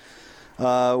 So,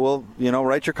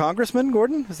 write your congressman,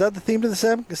 Gordon. Is that the theme to the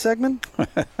segment?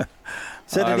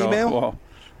 Send an email.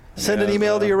 Send an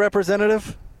email to your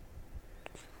representative.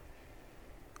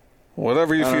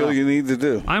 Whatever you feel you need to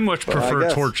do. I much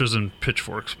prefer torches and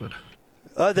pitchforks, but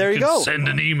there you go. Send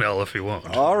an email if you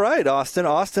want. All right, Austin.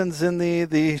 Austin's in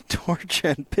the torch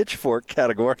and pitchfork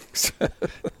category,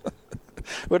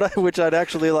 which I'd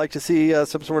actually like to see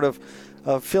some sort of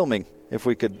filming If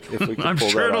we could I'm pull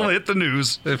sure that it'll off. hit the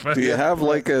news. Do you have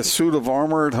like a suit of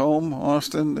armor at home,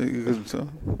 Austin?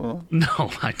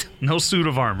 No suit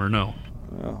of armor, no.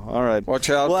 Oh, all right. Watch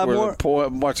out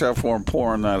for him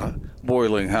pouring that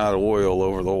boiling hot oil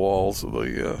over the walls of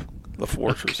the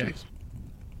fortresses. Okay.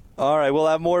 All right, we'll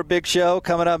have more Big Show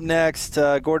coming up next.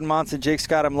 Gordon Monson, Jake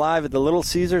Scott. I'm live at the Little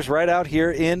Caesars right out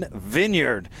here in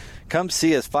Vineyard. Come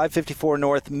see us, 554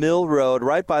 North Mill Road,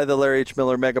 right by the Larry H.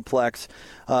 Miller Megaplex.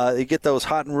 You get those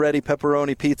hot and ready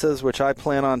pepperoni pizzas, which I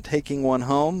plan on taking one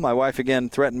home. My wife, again,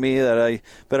 threatened me that I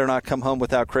better not come home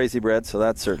without Crazy Bread, so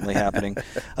that's certainly happening.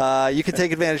 You can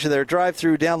take advantage of their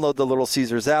drive-thru, download the Little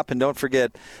Caesars app, and don't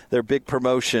forget their big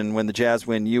promotion when the Jazz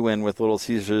win, you win with Little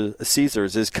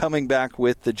Caesars is coming back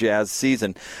with the Jazz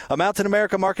season. A Mountain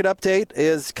America Market Update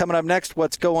is coming up next.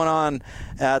 What's going on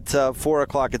at 4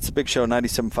 o'clock? It's the Big Show,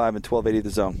 97.5 and 1280 The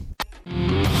Zone.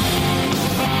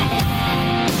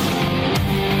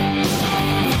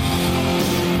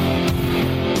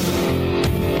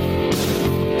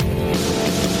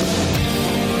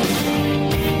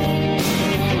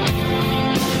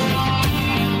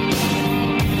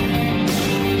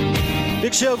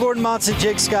 Big Show, Gordon Monson,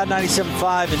 Jake Scott, 97.5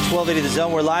 and 1280 The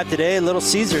Zone. We're live today at Little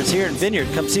Caesars here in Vineyard.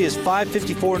 Come see us,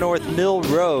 554 North Mill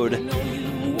Road.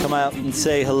 Come out and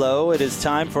say hello. It is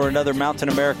time for another Mountain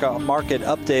America Market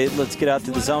Update. Let's get out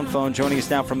to the Zone phone. Joining us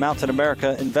now from Mountain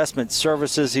America Investment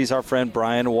Services, he's our friend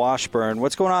Bryan Washburn.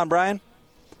 What's going on, Bryan?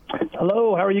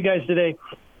 Hello. How are you guys today?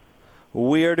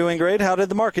 We are doing great. How did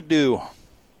the market do?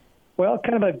 Well,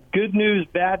 kind of a good news,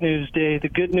 bad news day. The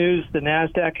good news, the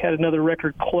NASDAQ had another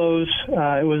record close.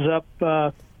 It was up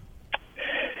about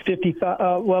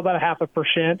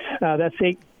 0.5%. That's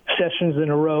 8 sessions in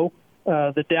a row.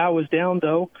 The Dow was down,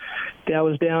 though. Dow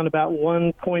was down about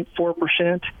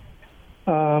 1.4%,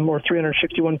 or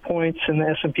 361 points, and the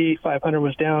S&P 500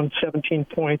 was down 17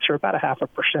 points, or about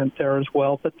 0.5% there as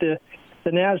well. But the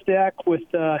NASDAQ, with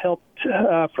help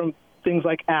from things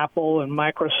like Apple and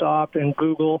Microsoft and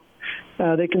Google,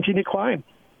 they continue to climb.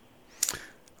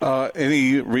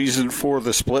 Any reason for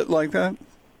the split like that?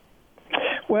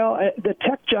 Well, the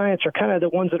tech giants are kind of the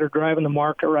ones that are driving the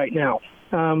market right now.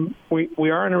 We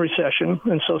are in a recession,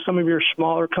 and so some of your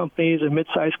smaller companies and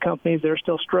mid-sized companies, they're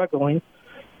still struggling,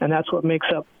 and that's what makes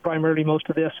up primarily most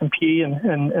of the S&P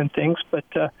and things. But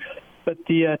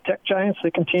the tech giants, they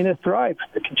continue to thrive.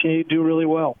 They continue to do really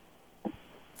well.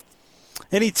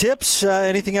 Any tips?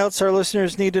 Anything else our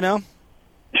listeners need to know?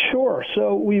 Sure.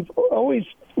 So we're always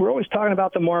talking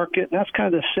about the market, and that's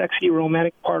kind of the sexy,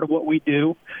 romantic part of what we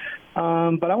do.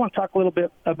 But I want to talk a little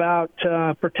bit about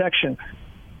protection.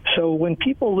 So when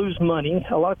people lose money,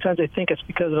 a lot of times they think it's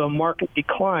because of a market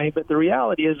decline, but the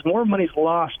reality is more money is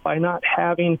lost by not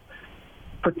having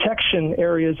protection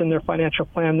areas in their financial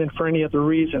plan than for any other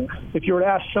reason. If you were to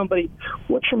ask somebody,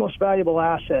 what's your most valuable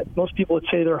asset? Most people would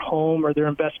say their home or their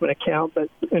investment account, but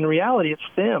in reality, it's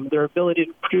them, their ability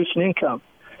to produce an income.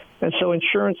 And so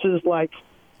insurances like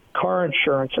car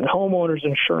insurance and homeowners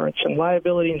insurance and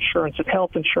liability insurance and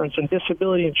health insurance and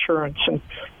disability insurance and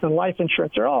life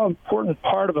insurance, they're all an important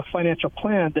part of a financial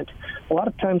plan that a lot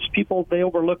of times people, they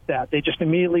overlook that. They just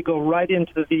immediately go right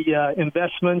into the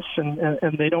investments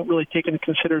and they don't really take into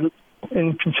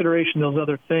consideration those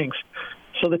other things.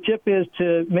 So the tip is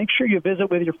to make sure you visit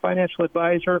with your financial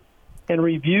advisor and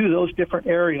review those different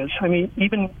areas. I mean,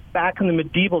 even back in the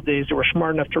medieval days, they were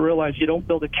smart enough to realize you don't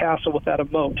build a castle without a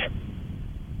moat.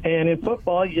 And in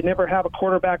football, you never have a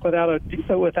quarterback without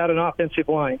an offensive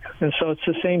line. And so it's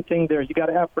the same thing there. You got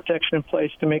to have protection in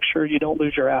place to make sure you don't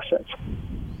lose your assets.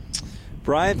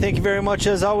 Bryan, thank you very much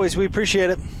as always. We appreciate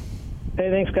it.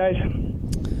 Hey, thanks, guys.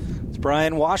 It's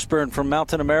Bryan Washburn from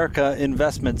Mountain America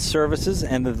Investment Services,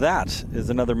 and that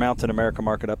is another Mountain America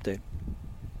Market Update.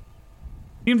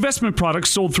 Investment products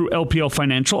sold through LPL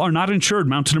Financial are not insured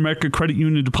Mountain America Credit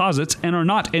Union deposits and are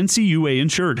not NCUA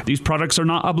insured. These products are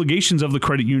not obligations of the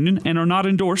credit union and are not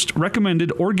endorsed,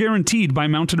 recommended, or guaranteed by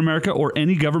Mountain America or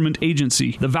any government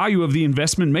agency. The value of the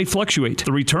investment may fluctuate.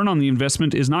 The return on the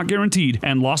investment is not guaranteed,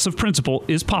 and loss of principal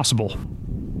is possible.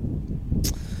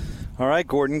 All right,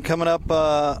 Gordon, coming up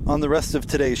on the rest of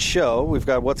today's show, we've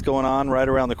got what's going on right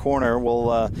around the corner.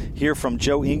 We'll hear from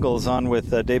Joe Ingles on with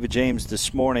David James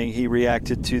this morning. He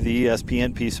reacted to the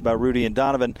ESPN piece about Rudy and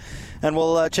Donovan. And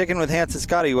we'll check in with Hans and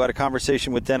Scotty, who had a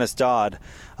conversation with Dennis Dodd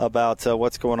about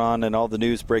what's going on and all the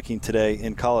news breaking today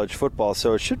in college football.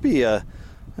 So it should be a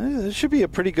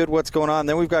pretty good what's going on.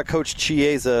 Then we've got Coach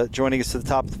Chiesa joining us at the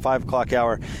top of the 5 o'clock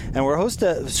hour. And we're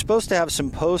supposed to have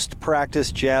some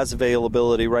post-practice Jazz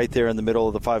availability right there in the middle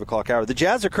of the 5 o'clock hour. The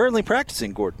Jazz are currently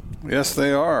practicing, Gordon. Yes,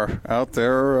 they are. Out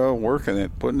there working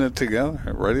it, putting it together,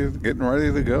 getting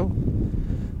ready to go.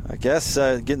 I guess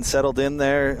getting settled in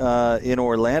there in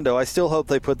Orlando. I still hope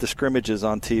they put the scrimmages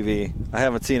on TV. I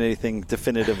haven't seen anything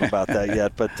definitive about that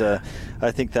yet, but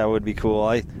I think that would be cool.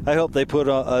 I hope they put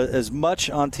as much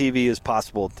on TV as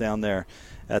possible down there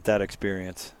at that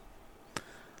experience.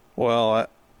 Well,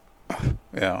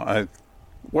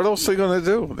 what else are they going to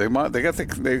do? They got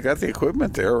the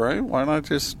equipment there, right? Why not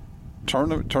just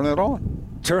turn it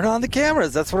on? Turn on the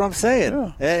cameras. That's what I'm saying.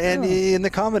 Yeah. And in the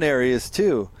common areas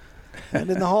too. And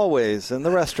in the hallways and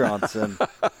the restaurants and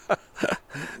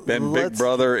then Big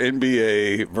Brother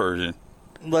NBA version.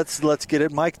 Let's get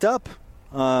it mic'd up.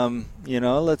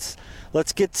 Let's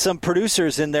get some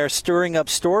producers in there stirring up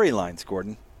storylines,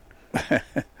 Gordon.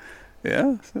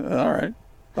 Yeah, all right.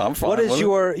 I'm fine. What is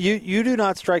you do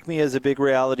not strike me as a big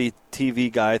reality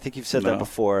TV guy. I think you've said that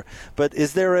before. But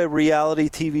is there a reality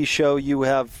TV show you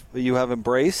have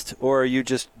embraced, or are you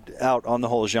just out on the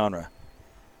whole genre?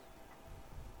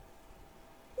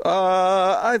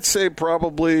 I'd say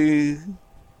probably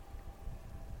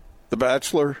The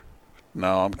Bachelor.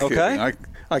 No, I'm kidding. Okay.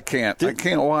 I can't. I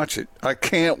can't watch it. I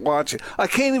can't watch it. I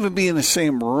can't even be in the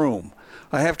same room.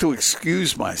 I have to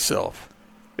excuse myself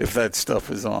if that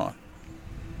stuff is on.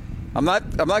 I'm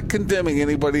not condemning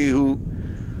anybody who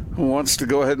wants to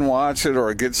go ahead and watch it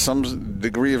or get some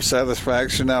degree of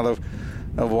satisfaction out of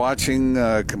watching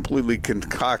a completely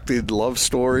concocted love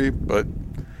story, but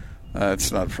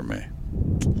it's not for me.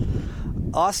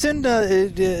 Austin,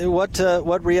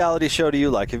 what reality show do you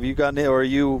like? Have you gotten it, or are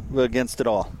you against it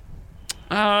all?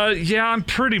 Yeah, I'm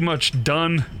pretty much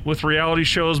done with reality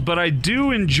shows, but I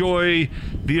do enjoy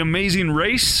The Amazing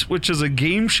Race, which is a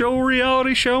game show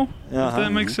reality show. If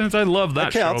that makes sense. I love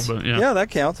that show. But yeah, that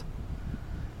counts.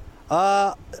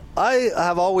 I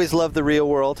have always loved The Real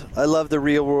World. I love The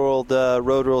Real World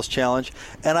Road Rules Challenge,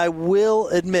 and I will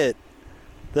admit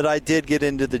that I did get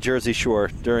into the Jersey Shore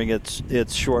during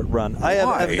its short run. I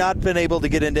have not been able to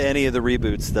get into any of the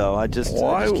reboots, though.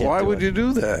 Why would you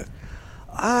do that?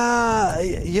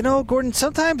 Gordon,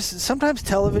 sometimes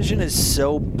television is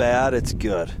so bad it's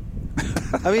good.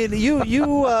 I mean,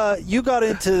 you got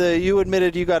into you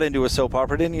admitted you got into a soap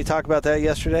opera, didn't you talk about that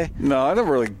yesterday? No, I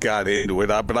never really got into it,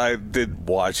 but I did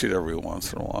watch it every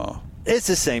once in a while. It's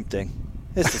the same thing.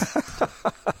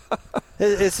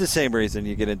 It's the same reason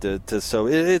you get into so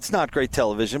it's not great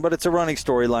television, but it's a running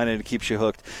storyline and it keeps you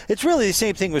hooked. It's really the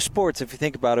same thing with sports if you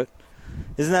think about it.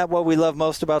 Isn't that what we love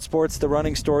most about sports, the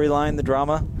running storyline, the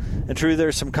drama? And true,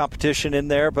 there's some competition in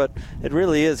there, but it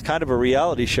really is kind of a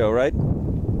reality show, right?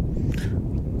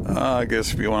 I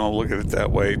guess if you want to look at it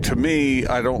that way. To me,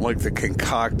 I don't like the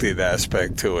concocted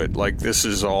aspect to it. Like, this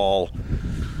is all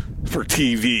for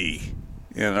TV.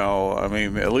 I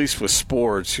mean, at least with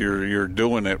sports, you're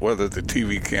doing it whether the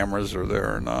TV cameras are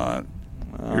there or not.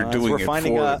 You're doing it for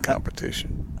the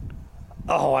competition.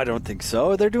 Oh, I don't think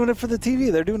so. They're doing it for the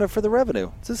TV. They're doing it for the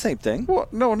revenue. It's the same thing. Well,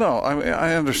 no. I mean,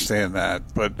 I understand that,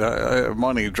 but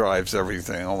money drives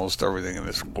everything, almost everything in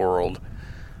this world.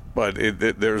 But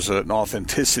there's an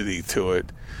authenticity to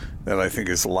it that I think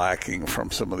is lacking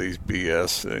from some of these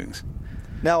BS things.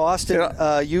 Now, Austin,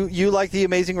 you like The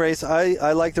Amazing Race.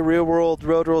 I like the Real World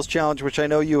Road Rules Challenge, which I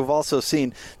know you have also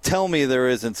seen. Tell me there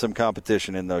isn't some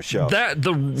competition in those shows.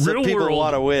 People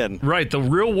want to win. Right, the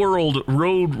Real World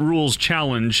Road Rules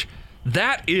Challenge,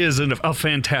 that is a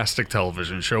fantastic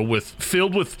television show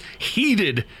filled with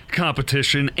heated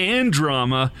competition and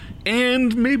drama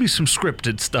and maybe some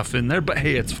scripted stuff in there. But,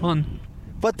 hey, it's fun.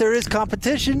 But there is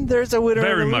competition. There's a winner.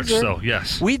 Very and a much loser. so,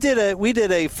 yes. We did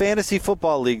a fantasy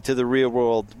football league to the Real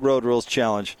World Road Rules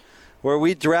Challenge, where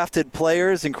we drafted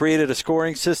players and created a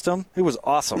scoring system. It was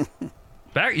awesome.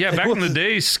 Back in the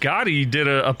day, Scotty did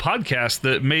a podcast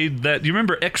that made that. You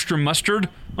remember Extra Mustard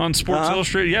on Sports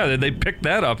Illustrated? Yeah, they picked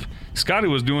that up. Scotty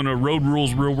was doing a Road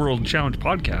Rules Real World Challenge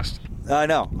podcast. I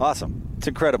know, awesome. It's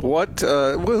incredible.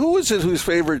 Who was it whose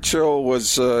favorite show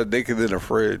was Naked and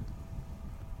Afraid?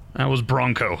 That was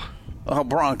Bronco. Oh,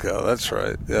 Bronco. That's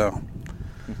right. Yeah.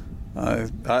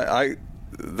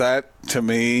 That to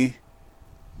me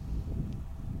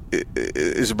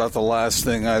is about the last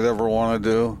thing I'd ever want to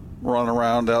do. Run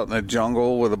around out in the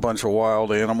jungle with a bunch of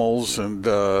wild animals and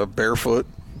barefoot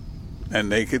and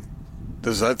naked.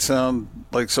 Does that sound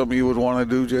like something you would want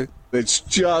to do, Jake? It's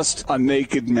just a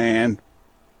naked man.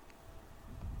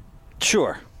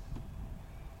 Sure.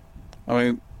 I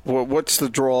mean, what's the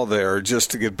draw there? Just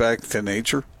to get back to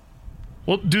nature?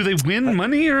 Well, do they win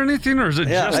money or anything, or is it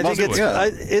just? I think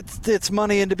it's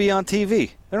money and to be on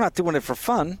TV. They're not doing it for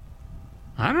fun.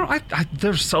 I don't.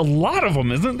 There's a lot of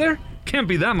them, isn't there? Can't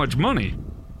be that much money.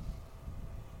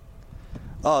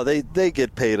 Oh, they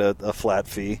get paid a flat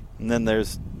fee, and then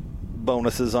there's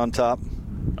bonuses on top.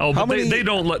 Oh, but they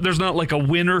don't. There's not like a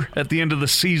winner at the end of the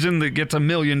season that gets $1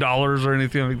 million or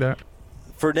anything like that.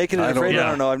 For Naked and Afraid, I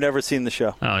don't know. I've never seen the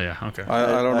show. Oh, yeah, okay.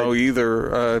 I don't know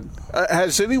either.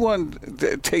 Has anyone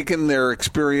taken their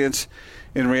experience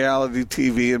in reality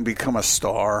TV and become a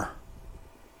star?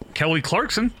 Kelly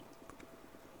Clarkson.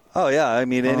 Oh, yeah. I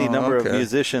mean, any number of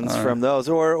musicians from those.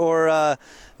 Or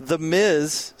The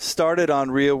Miz started on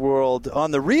the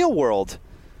Real World,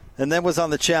 and then was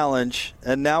on The Challenge,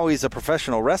 and now he's a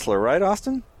professional wrestler, right,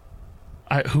 Austin?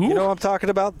 Who? You know what I'm talking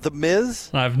about? The Miz?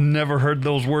 I've never heard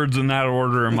those words in that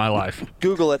order in my life.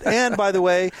 Google it. And, by the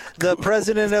way, the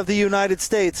President of the United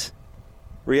States,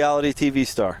 reality TV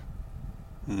star.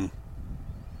 All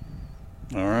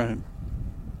right.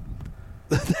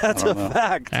 That's a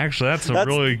fact. Actually, that's a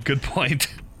really good point.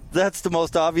 That's the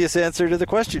most obvious answer to the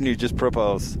question you just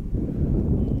proposed.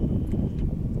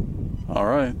 All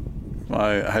right.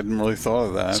 I hadn't really thought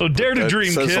of that. So dare to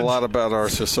dream, says kids. a lot about our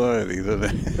society,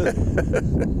 doesn't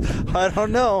it? I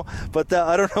don't know, but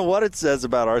I don't know what it says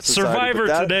about our society. Survivor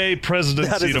today,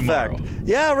 presidency tomorrow. Fact.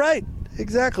 Yeah, right.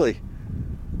 Exactly.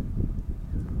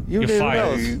 You knew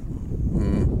those.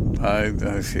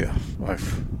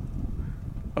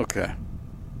 Okay.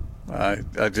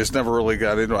 I just never really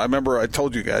got into it. I remember I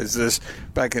told you guys this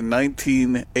back in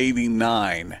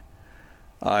 1989.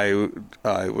 I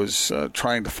was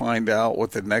trying to find out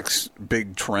what the next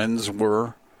big trends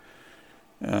were,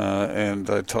 and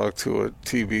I talked to a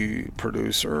TV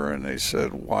producer, and they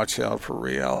said, watch out for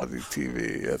reality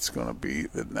TV. That's going to be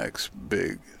the next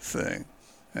big thing.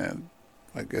 And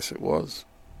I guess it was.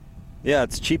 Yeah,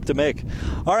 it's cheap to make.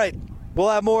 All right, we'll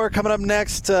have more coming up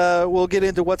next. We'll get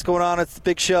into what's going on. It's the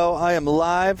big show. I am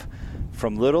live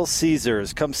from Little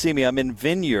Caesars. Come see me. I'm in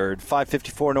Vineyard,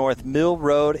 554 North Mill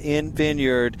Road in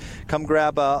Vineyard. Come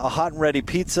grab a hot and ready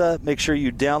pizza. Make sure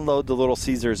you download the Little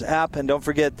Caesars app. And don't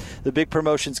forget the big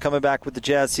promotions coming back with the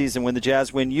Jazz season. When the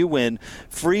Jazz win, you win.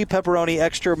 Free pepperoni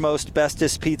extra most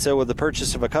bestest pizza with the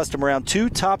purchase of a custom round 2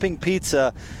 topping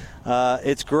pizza.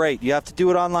 It's great. You have to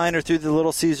do it online or through the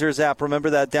Little Caesars app.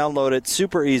 Remember that. Download it.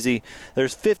 Super easy.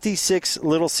 There's 56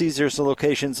 Little Caesars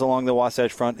locations along the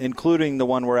Wasatch Front, including the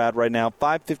one we're at right now,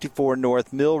 554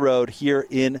 North Mill Road here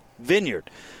in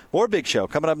Vineyard. More Big Show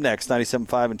coming up next, 97.5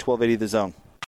 and 1280 The Zone.